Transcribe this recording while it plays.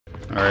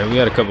Alright, we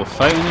got a couple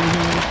fighting in here.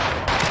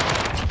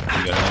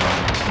 We got him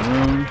in this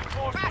room.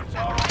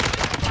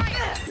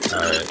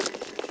 Alright.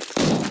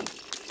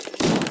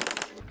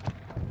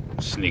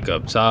 Sneak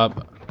up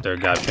top.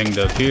 Third guy pinged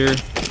up here.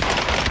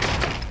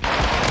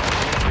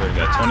 We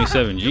got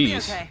 27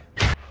 G's. Alright,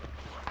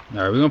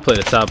 we're gonna play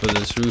the top of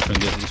this roof and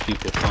get these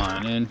people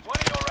flying in.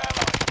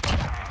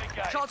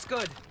 Shot's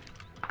good.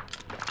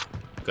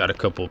 Got a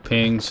couple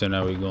pings, so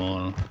now we're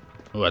going.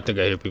 Oh, I think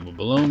I hear people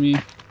below me.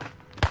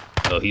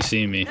 Oh, he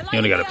seen me. He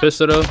only got a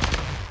pistol though.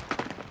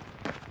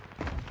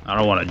 I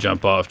don't want to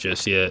jump off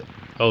just yet.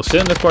 Oh,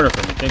 sit in the corner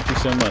for me. Thank you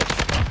so much.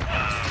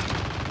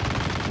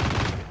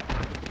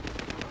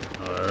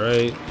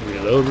 Alright,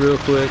 reload real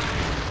quick.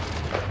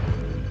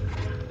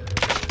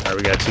 Alright,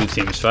 we got two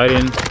teams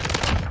fighting.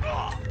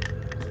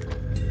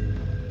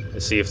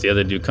 Let's see if the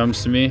other dude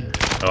comes to me.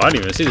 Oh, I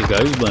didn't even see this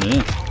guy. He's blending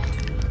in.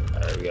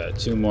 Alright, we got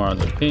two more on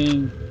the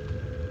ping.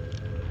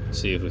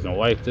 See if we can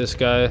wipe this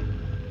guy.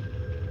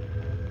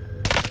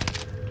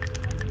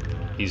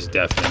 He's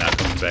definitely not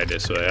coming back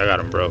this way. I got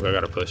him broke. I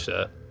gotta push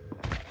that.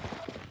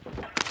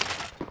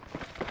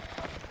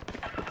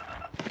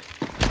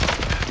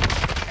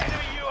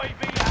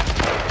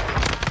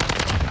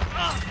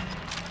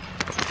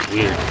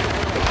 Weird.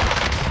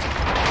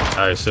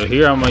 Alright, so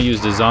here I'm gonna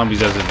use the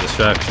zombies as a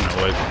distraction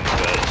away from these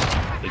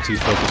guys. They're too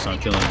focused on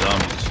killing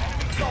zombies.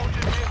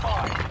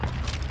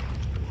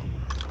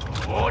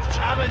 More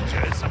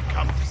challengers have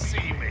come to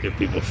see me. Hear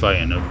people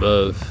fighting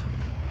above.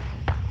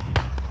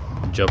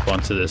 Jump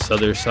onto this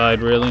other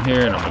side railing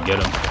here and I'm gonna get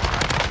them.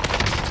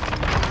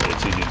 The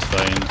two dudes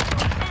fighting.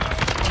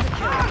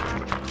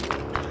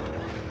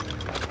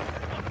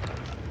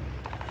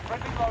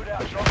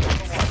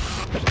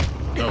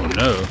 Oh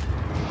no.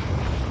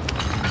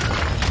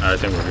 I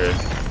think we're good.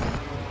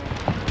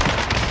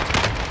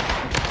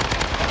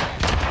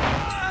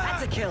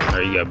 That's a kill.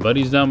 Alright, you got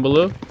buddies down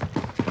below.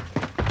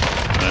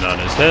 And on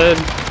his head.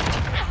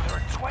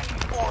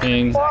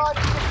 Ping.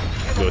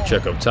 Go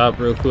check up top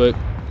real quick.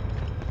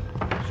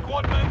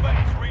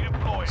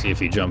 See if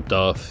he jumped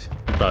off.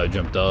 Probably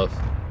jumped off.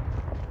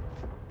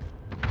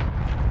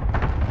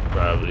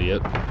 Probably,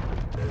 yep.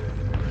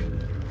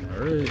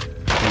 Alright.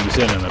 You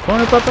sitting in the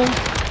corner, Papa?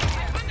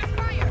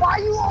 Why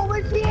you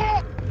always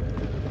here?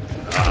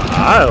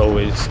 I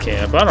always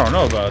camp. I don't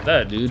know about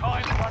that, dude.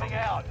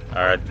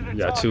 Alright, we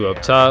got two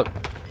up top.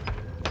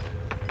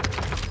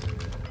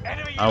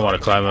 I don't want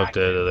to climb up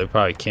there, though. They're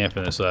probably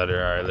camping this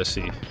ladder. Alright, let's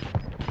see.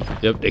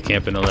 Yep, they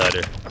camping the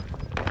ladder.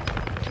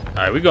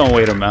 Alright, we gonna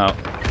wait them out.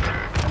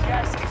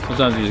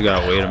 Sometimes you just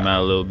gotta wait them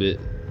out a little bit.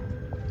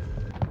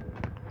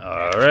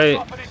 Alright.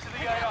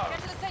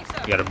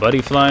 You got a buddy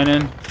flying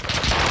in.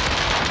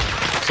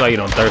 It's like you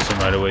don't thirst them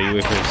right away. You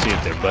wait for to see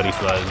if their buddy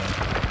flies in.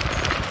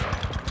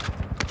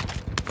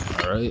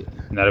 Alright.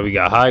 Now that we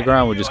got high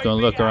ground, we're just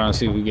gonna look around and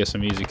see if we get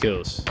some easy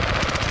kills.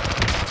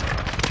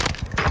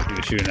 He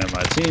was shooting at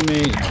my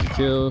teammate. Easy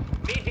kill.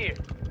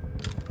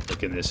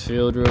 Look in this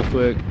field real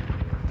quick.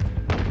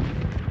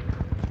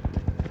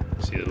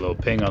 See the little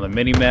ping on the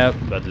mini map.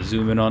 About to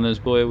zoom in on this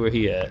boy. Where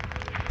he at?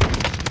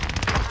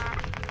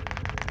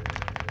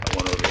 Got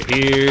one over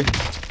here.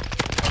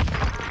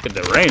 Look at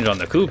the range on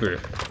the Cooper.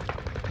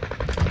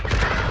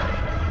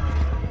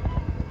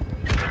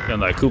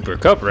 Feeling like Cooper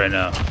Cup right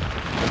now.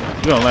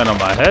 You gonna land on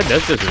my head?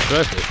 That's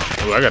disrespectful.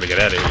 Oh, I gotta get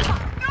out of here.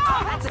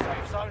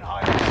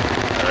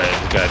 Alright,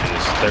 we got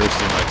this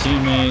thirsting my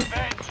teammate.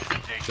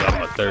 So I'm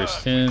gonna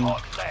thirst him.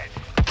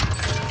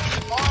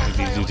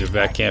 These dudes are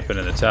back camping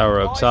in the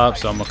tower up top,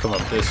 so I'm gonna come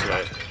up this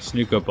way.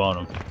 Sneak up on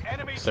them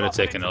instead of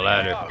taking the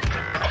ladder.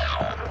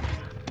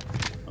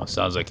 Oh,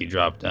 sounds like he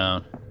dropped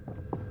down.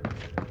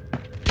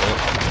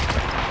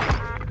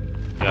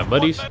 You got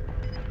buddies? Alright,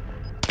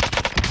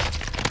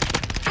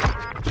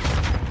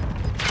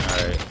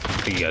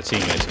 I think you got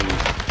teammates too.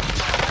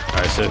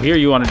 Alright, so here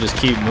you want to just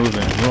keep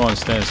moving. You don't want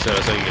to stand still,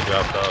 that's how you get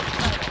dropped off.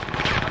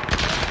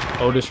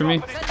 Hold this for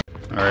me.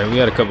 Alright, we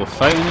got a couple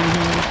fighting in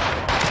here.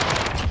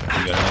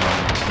 We got him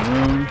in this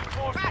room.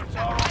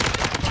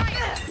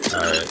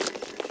 Alright.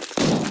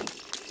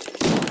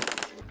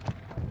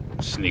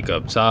 Sneak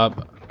up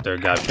top.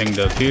 Third guy pinged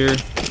up here.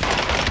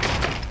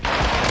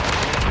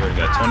 We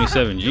got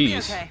 27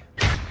 G's.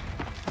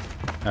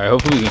 Alright,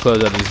 hopefully we can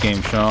close out this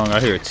game strong. I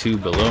hear two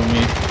below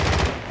me.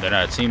 They're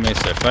not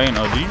teammates, they're fighting.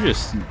 Oh, did you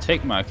just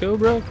take my kill,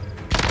 bro?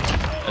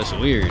 That's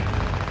weird.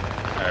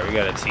 Alright, we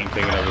got a team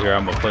picking over here.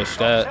 I'm gonna push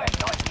that.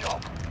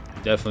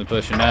 Definitely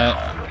pushing that.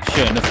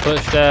 Shouldn't have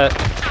pushed that.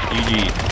 GG.